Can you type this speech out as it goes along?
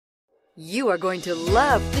You are going to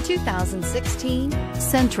love the 2016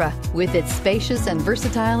 Sentra. With its spacious and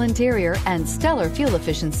versatile interior and stellar fuel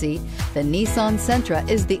efficiency, the Nissan Sentra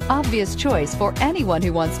is the obvious choice for anyone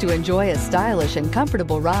who wants to enjoy a stylish and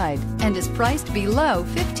comfortable ride and is priced below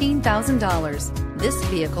 $15,000. This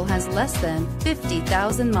vehicle has less than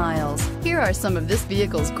 50,000 miles. Here are some of this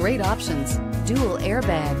vehicle's great options: dual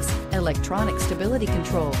airbags, electronic stability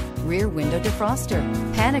control, rear window defroster,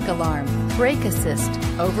 panic alarm, brake assist,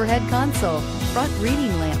 overhead console, front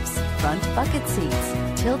reading lamps, front bucket seats,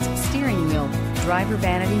 tilt steering wheel, driver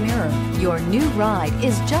vanity mirror. Your new ride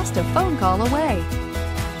is just a phone call away.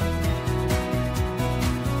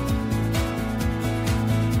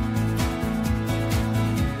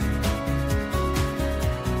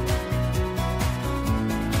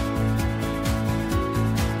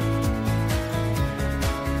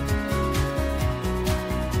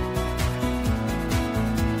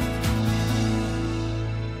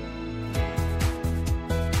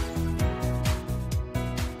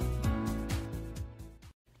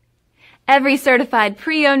 Every certified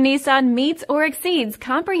pre-owned Nissan meets or exceeds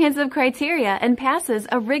comprehensive criteria and passes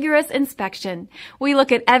a rigorous inspection. We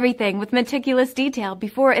look at everything with meticulous detail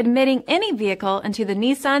before admitting any vehicle into the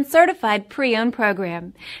Nissan Certified Pre-Owned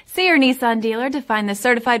program. See your Nissan dealer to find the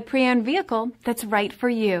certified pre-owned vehicle that's right for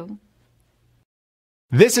you.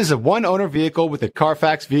 This is a one-owner vehicle with a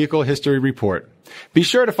Carfax Vehicle History Report. Be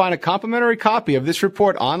sure to find a complimentary copy of this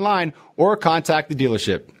report online or contact the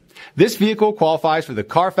dealership. This vehicle qualifies for the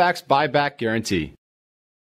Carfax Buyback Guarantee.